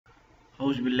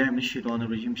औज़ु बिल्लाहि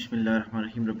मिनश्शैतानिर्रजीम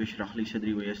बिस्मिल्लाहिर्रहमानिर्रहीम रब्बि इश्रह ली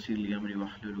सदरी व यस्सिर ली अमरी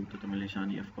वहलुल उक़दतम मिन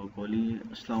लिसानी यफ़क़हू क़ौली।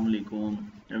 अस्सलाम वालेकुम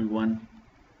everyone.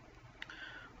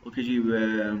 Okay ji,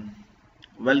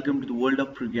 welcome to the world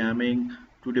of programming.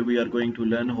 Today we are going to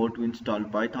learn how to install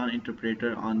Python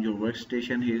interpreter on your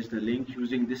workstation. Here is the link.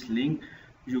 Using this link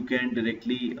you can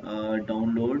directly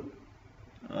download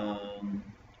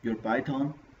your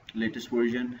Python latest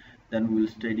version. Then we will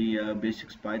study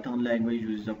basics Python language,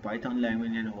 uses of Python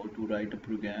language, and how to write a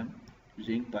program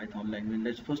using Python language.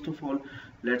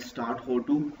 Let's start how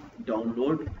to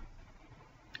download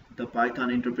the Python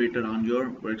interpreter on your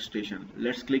workstation.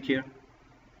 Let's click here.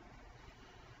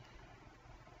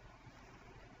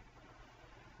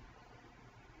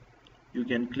 You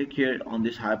can click here on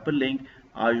this hyperlink,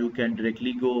 or you can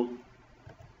directly go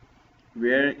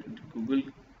where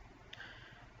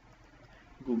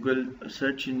Google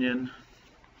search engine.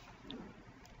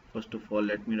 First of all,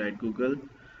 let me write Google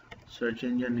search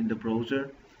engine in the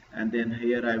browser, and then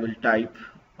here I will type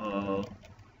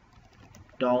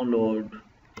download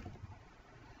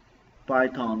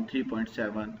Python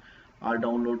 3.7 or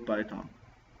download Python.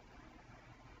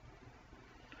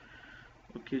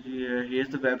 Okay, here's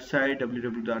the website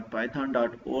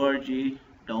www.python.org.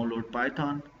 Download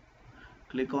Python,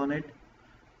 click on it,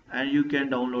 and you can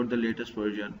download the latest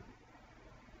version.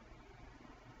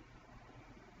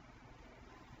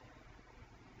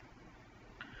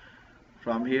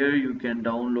 From here you can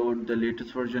download the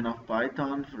latest version of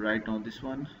Python. Right now this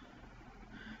one,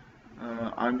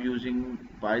 I'm using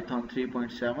Python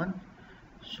 3.7,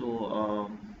 so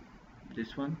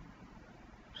this one.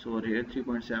 So here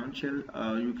 3.7 shell,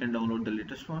 you can download the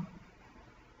latest one.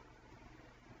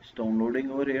 It's downloading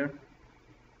over here.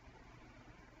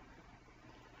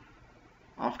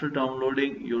 After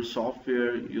downloading your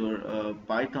software, your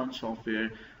Python software,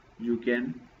 you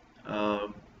can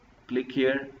click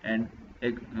here and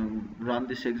run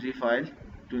this exe file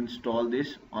to install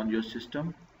this on your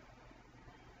system.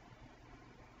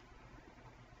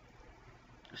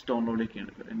 It's downloading here.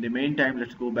 In the meantime,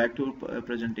 let's go back to our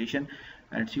presentation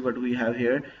and see what we have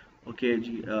here. Okay,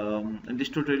 in this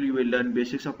tutorial you will learn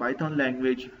basics of Python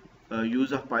language,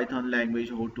 use of Python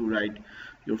language, how to write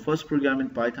your first program in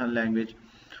Python language.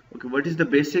 Okay, what is the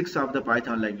basics of the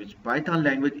Python language? Python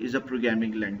language is a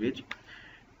programming language.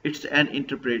 It's an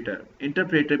interpreter.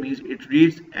 Interpreter means it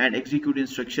reads and executes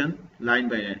instruction line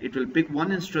by line. It will pick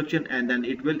one instruction and then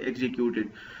it will execute it.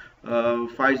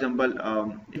 For example,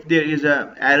 if there is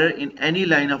an error in any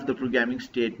line of the programming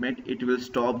statement, it will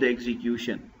stop the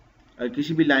execution.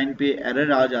 किसी भी line पे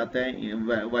error आ जाता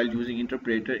है while using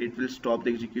interpreter, it will stop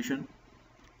the execution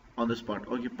on the spot.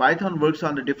 Okay, Python works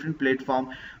on the different platform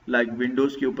like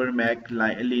Windows के ऊपर, Mac,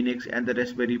 Linux, and the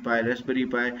Raspberry Pi.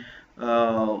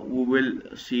 We will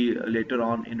see later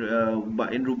on in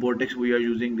robotics we are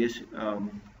using this,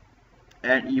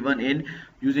 and even in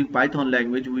using Python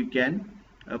language we can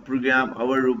program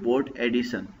our robot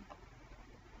Edison.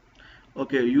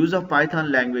 Okay, use of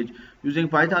Python language. Using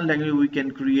Python language we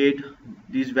can create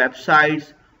these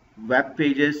websites, web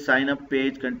pages, sign up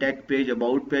page, contact page,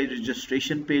 about page,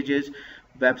 registration pages,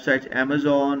 websites,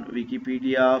 Amazon,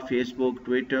 Wikipedia, Facebook,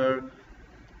 Twitter,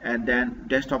 and then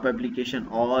desktop application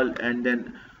all. And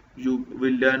then you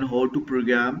will learn how to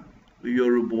program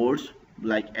your robots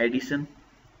like Edison.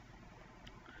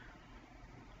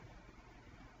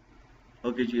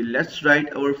 Okay, let's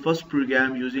write our first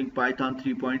program using Python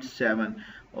 3.7.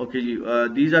 Okay,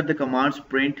 these are the commands: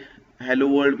 print hello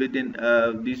world within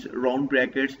these round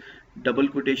brackets, double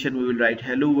quotation, we will write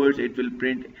hello world. It will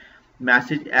print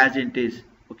message as it is.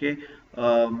 Okay,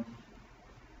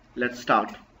 let's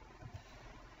start.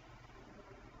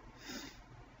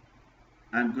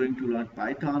 I'm going to run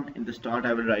Python. In the start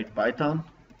I will write Python.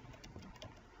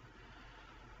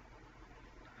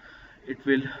 It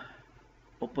will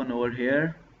open over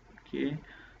here. Okay,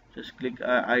 just click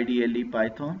IDLE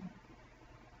Python.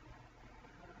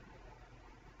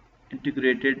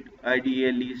 Integrated,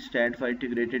 IDLE stand for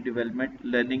integrated development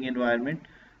learning environment.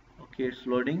 Okay, it's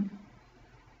loading.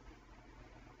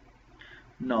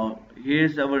 Now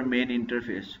here's our main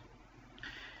interface.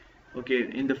 Okay,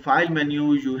 in the file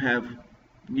menu you have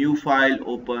new file,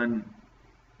 open,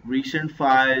 recent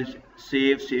files,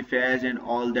 save as, and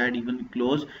all that, even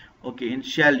close. Okay, in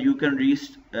shell you can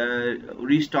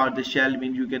restart the shell,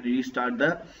 means you can restart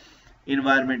the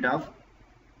environment of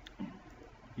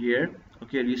here.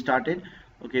 Okay, restart it.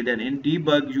 Okay, then in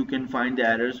debug you can find the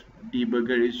errors.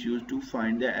 Debugger is used to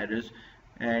find the errors,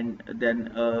 and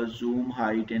then zoom,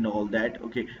 height, and all that.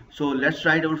 Okay, so let's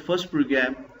write our first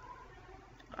program.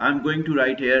 I'm going to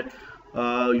write here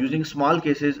using small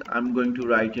cases. I'm going to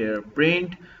write here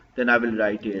print then I will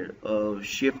write here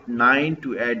shift 9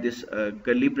 to add this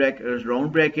curly bracket,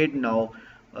 round bracket. Now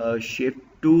shift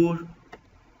 2,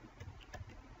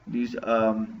 these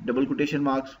double quotation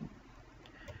marks.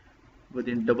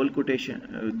 Within double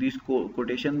quotation, these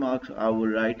quotation marks I will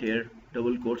write here,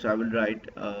 double quotes I will write.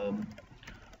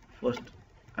 First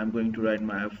I'm going to write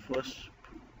my first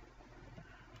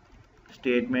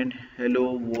statement,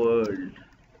 hello world.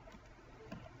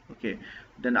 Okay,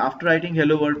 then after writing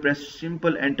hello world, press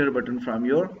simple enter button from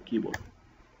your keyboard.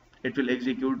 It will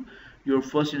execute your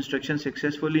first instruction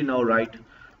successfully. Now write,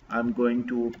 I'm going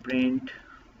to print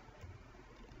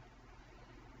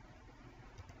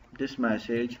this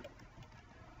message,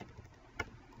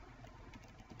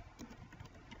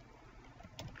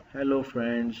 hello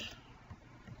friends,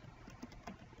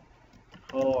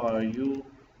 how are you,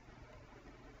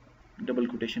 double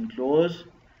quotation close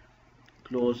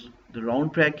the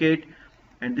round bracket,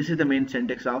 and this is the main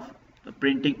syntax of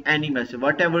printing any message.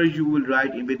 Whatever you will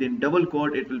write within double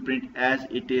quote, it will print as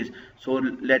it is. So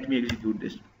let me execute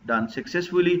this. Done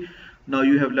successfully. Now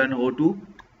you have learned how to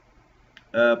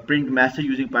print message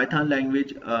using Python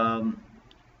language.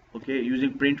 Okay,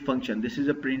 using print function. This is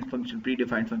a print function,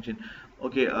 predefined function.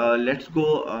 Okay, let's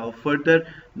go further.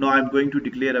 Now I'm going to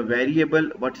declare a variable.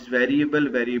 What is variable?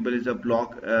 Variable is a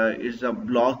block. Is a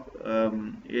block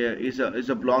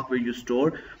where you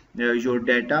store your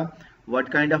data.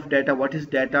 What kind of data? What is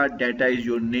data? Data is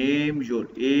your name, your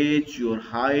age, your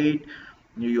height,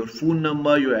 your phone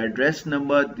number, your address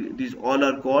number. These all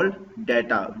are called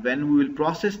data. When we will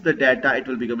process the data, it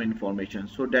will become information.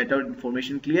 So data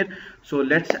information clear. So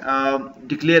let's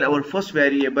declare our first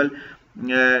variable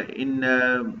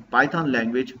in Python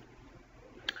language.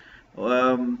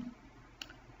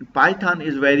 Python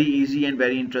is very easy and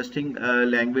very interesting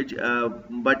language,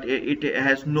 but it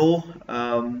has no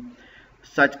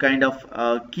such kind of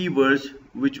keywords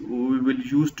which we will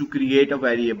use to create a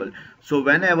variable. So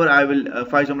whenever I will,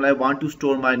 for example, I want to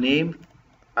store my name,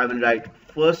 I will write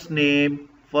first name.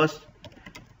 Why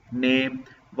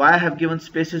I have given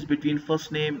spaces between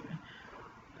first name,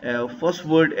 first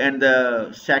word and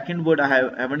the second word? I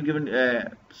haven't given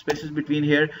spaces between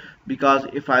here, because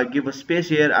if I give a space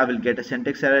here, I will get a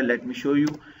syntax error. Let me show you.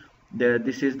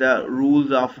 This is the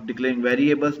rules of declaring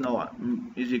variables. Now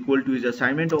is equal to is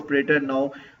assignment operator.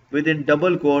 Now within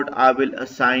double quote, I will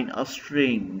assign a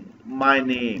string, my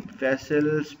name,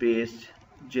 Faisal space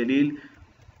Jalil.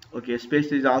 Okay,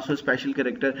 space is also a special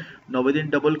character. Now within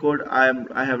double quote,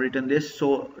 I have written this.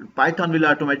 So Python will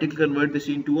automatically convert this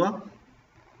into a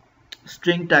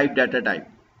string type data type.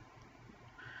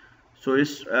 So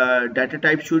its data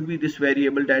type should be this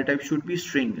variable, data type should be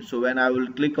string. So when I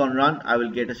will click on run, I will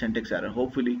get a syntax error,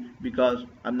 hopefully, because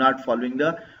I'm not following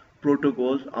the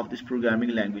protocols of this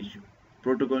programming language.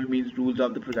 Protocol means rules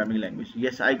of the programming language.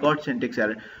 Yes, I got syntax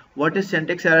error. What is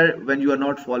syntax error? When you are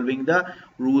not following the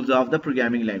rules of the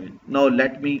programming language. Now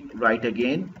let me write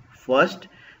again first.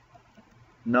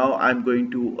 Now I'm going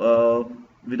to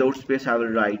without space I will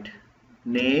write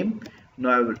name. Now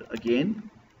I will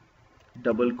again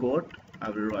double quote, I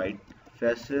will write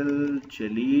Faisal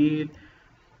Jalil,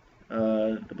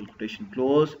 double quotation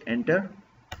close, enter.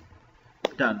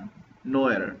 Done, no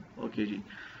error. Okay ji.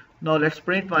 Now let's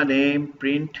print my name.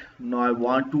 Print. Now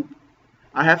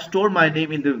I have stored my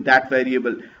name in that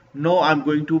variable. Now I'm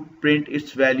going to print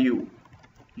its value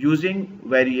using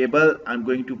variable. I'm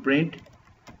going to print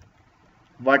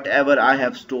whatever I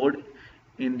have stored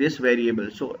in this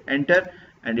variable. So enter,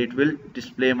 and it will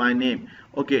display my name.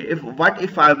 Okay, what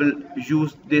if I will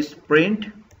use this print,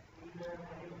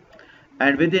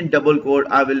 and within double quote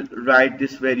I will write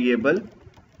this variable,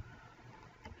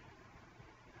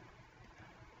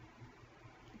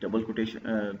 double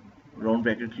quotation round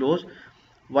bracket close.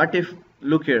 What if,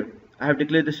 look here, I have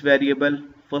declared this variable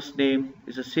first name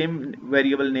is the same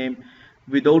variable name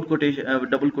without quotation,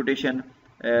 double quotation.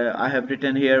 I have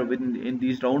written here in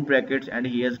these round brackets, and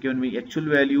he has given me actual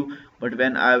value, but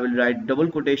when I will write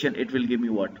double quotation, it will give me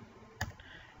what?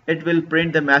 It will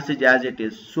print the message as it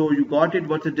is. So you got it.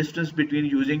 What's the difference between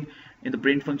using in the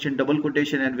print function double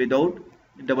quotation and without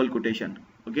double quotation?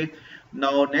 Okay,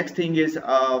 now next thing is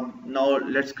now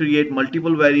let's create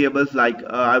multiple variables. Like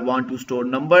I want to store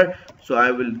number, so I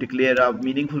will declare a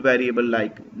meaningful variable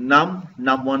like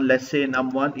num1. Let's say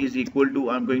num1 is equal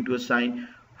to, I'm going to assign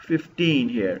 15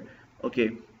 here.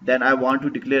 Okay, then I want to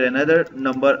declare another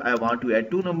number. I want to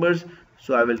add two numbers,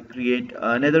 so I will create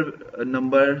another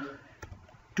number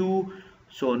 2.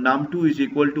 So num2 is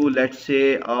equal to, let's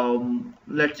say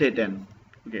 10.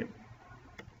 Okay,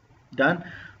 done.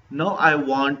 Now I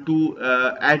want to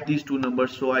add these two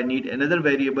numbers, so I need another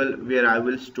variable where I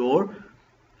will store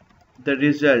the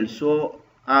result. So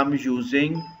I'm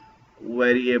using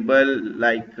variable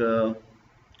like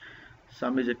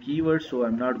sum is a keyword, so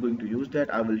I'm not going to use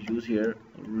that. I will use here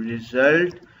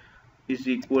result is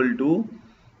equal to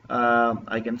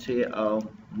I can say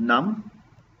num,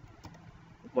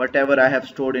 whatever I have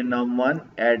stored in num1,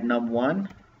 add num1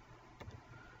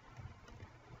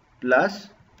 plus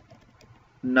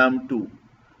num2.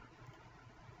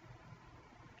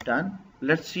 Done.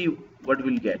 Let's see what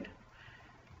we'll get.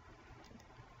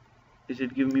 Is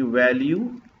it give me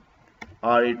value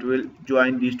or it will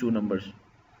join these two numbers?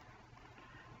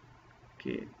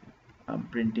 Okay, I'm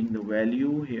printing the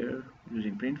value here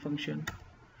using print function.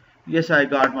 Yes, I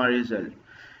got my result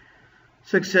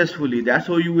successfully. That's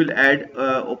how you will add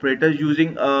operators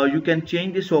using you can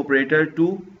change this operator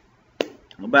to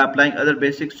by applying other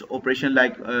basics operation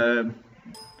like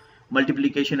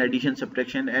multiplication, addition,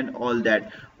 subtraction and all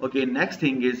that. Okay, next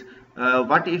thing is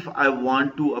what if I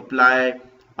want to apply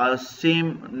a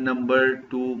same number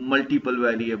to multiple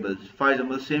variables, for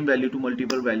example same value to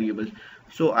multiple variables.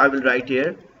 So I will write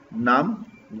here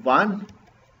num1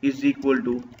 is equal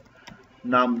to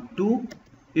num2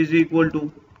 is equal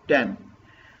to 10.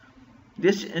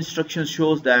 This instruction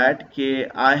shows that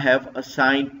I have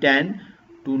assigned 10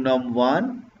 to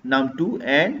num1, num2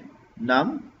 and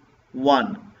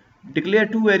num1. Declare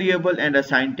two variable and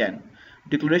assign 10.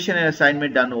 Declaration and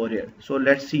assignment done over here. So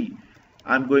let's see.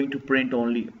 I'm going to print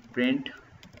only print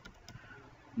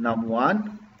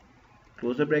num1,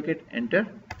 close the bracket, enter.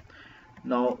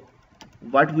 Now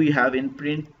what we have in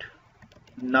print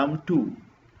num2,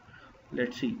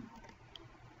 let's see,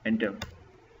 enter.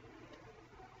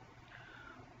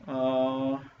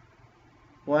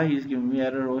 Why he's giving me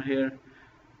error over here?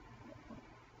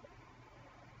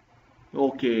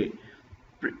 Okay,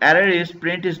 error is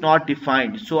print is not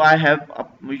defined, so I have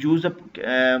used a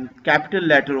capital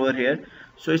letter over here,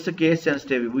 so it's a case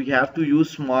sensitive, we have to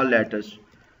use small letters.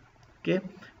 Okay,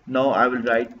 now I will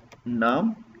write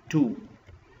num2,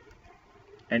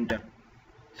 enter.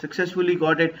 Successfully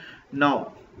got it.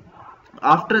 Now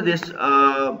after this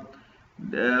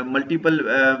multiple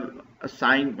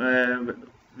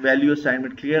value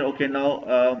assignment clear. Okay,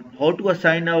 now how to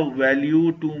assign a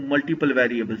value to multiple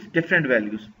variables, different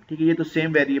values. Okay, ये तो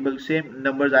same variable, same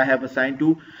numbers I have assigned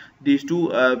to these two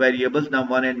variables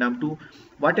num1 and num2.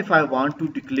 What if I want to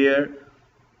declare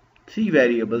three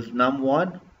variables,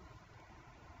 num1,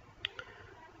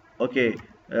 okay,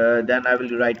 then I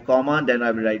will write comma, then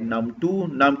I will write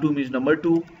num2. Num2 means number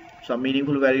 2. Some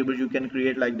meaningful variables you can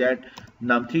create like that.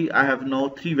 Num3, I have now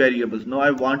three variables. Now I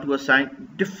want to assign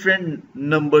different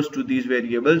numbers to these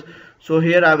variables. So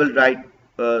here I will write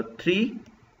 3,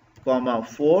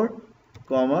 4,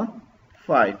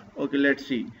 5. Okay, let's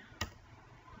see.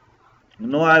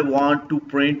 Now I want to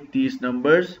print these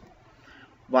numbers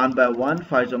one by one.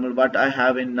 For example, what I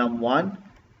have in num1,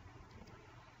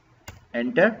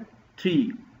 enter,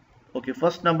 3. Okay,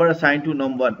 first number assigned to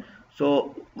num1.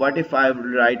 So what if I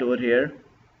write over here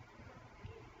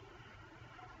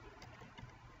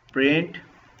print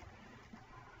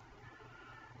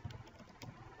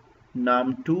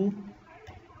num2,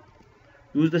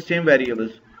 use the same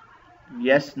variables.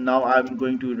 Yes, now I'm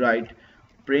going to write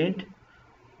print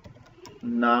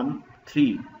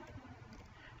num3.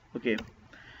 Okay,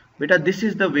 beta, this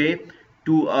is the way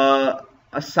to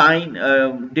assign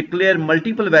declare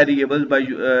multiple variables by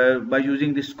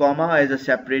using this comma as a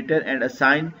separator and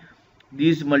assign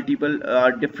these multiple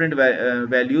different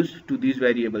values to these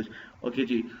variables. Okay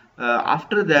ji,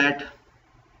 after that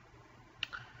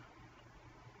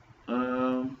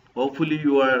hopefully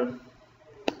you are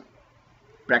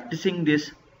practicing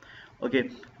this. Okay,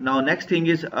 now next thing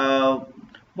is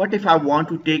what if I want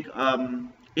to take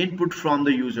input from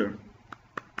the user.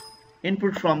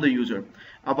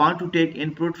 I want to take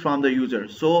input from the user,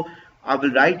 so I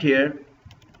will write here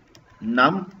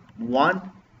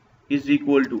num1 is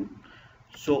equal to,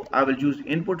 so I will use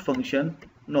input function.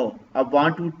 No, I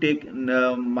want to take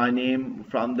my name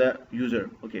from the user.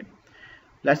 Okay,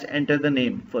 let's enter the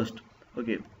name first.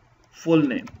 Okay, full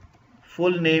name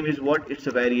is what? It's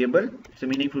a variable, it's a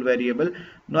meaningful variable.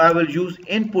 Now I will use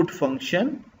input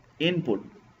function, input,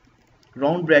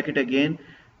 round bracket again.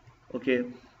 Okay,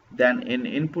 then in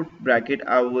input bracket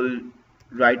I will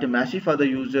write a message for the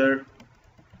user,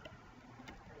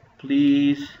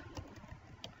 please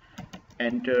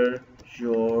enter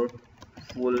your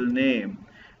full name.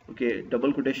 Okay,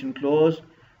 double quotation close,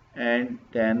 and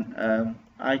then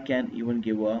I can even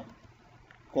give a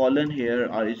colon here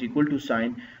or is equal to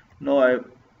sign. Now I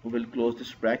will close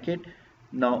this bracket.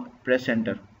 Now press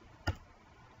enter.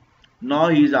 Now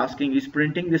he is asking, is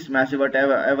printing this message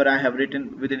whatever I have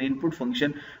written with an input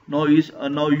function. Now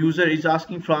user is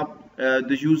asking from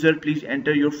the user, please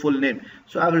enter your full name.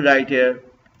 So I will write here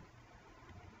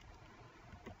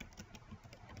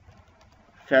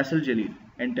Faisal Jalil,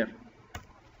 enter.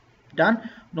 Done.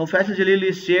 Now Faisal Jalil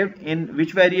is saved in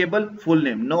which variable? Full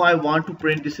name. Now I want to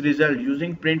print this result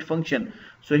using print function.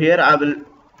 So here I will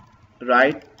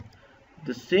write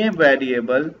the same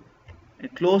variable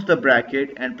and close the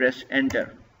bracket and press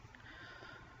enter.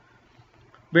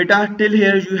 Beta, till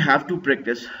here you have to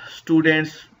practice,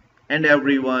 students and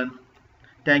everyone.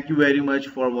 Thank you very much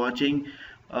for watching.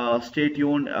 Stay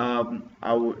tuned.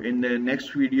 In the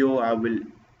next video I will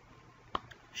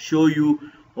show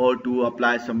you how to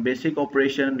apply some basic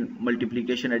operation,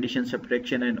 multiplication, addition,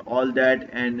 subtraction and all that,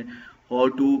 and how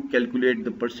to calculate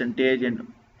the percentage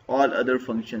and all other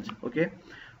functions. Okay,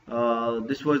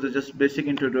 this was the just basic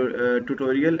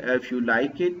tutorial. If you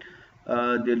like it,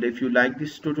 if you like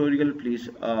this tutorial, please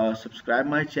subscribe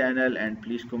my channel and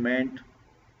please comment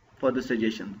for the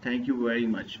suggestion. Thank you very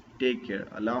much. Take care.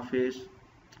 Allah Hafiz.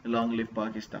 Long live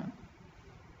Pakistan.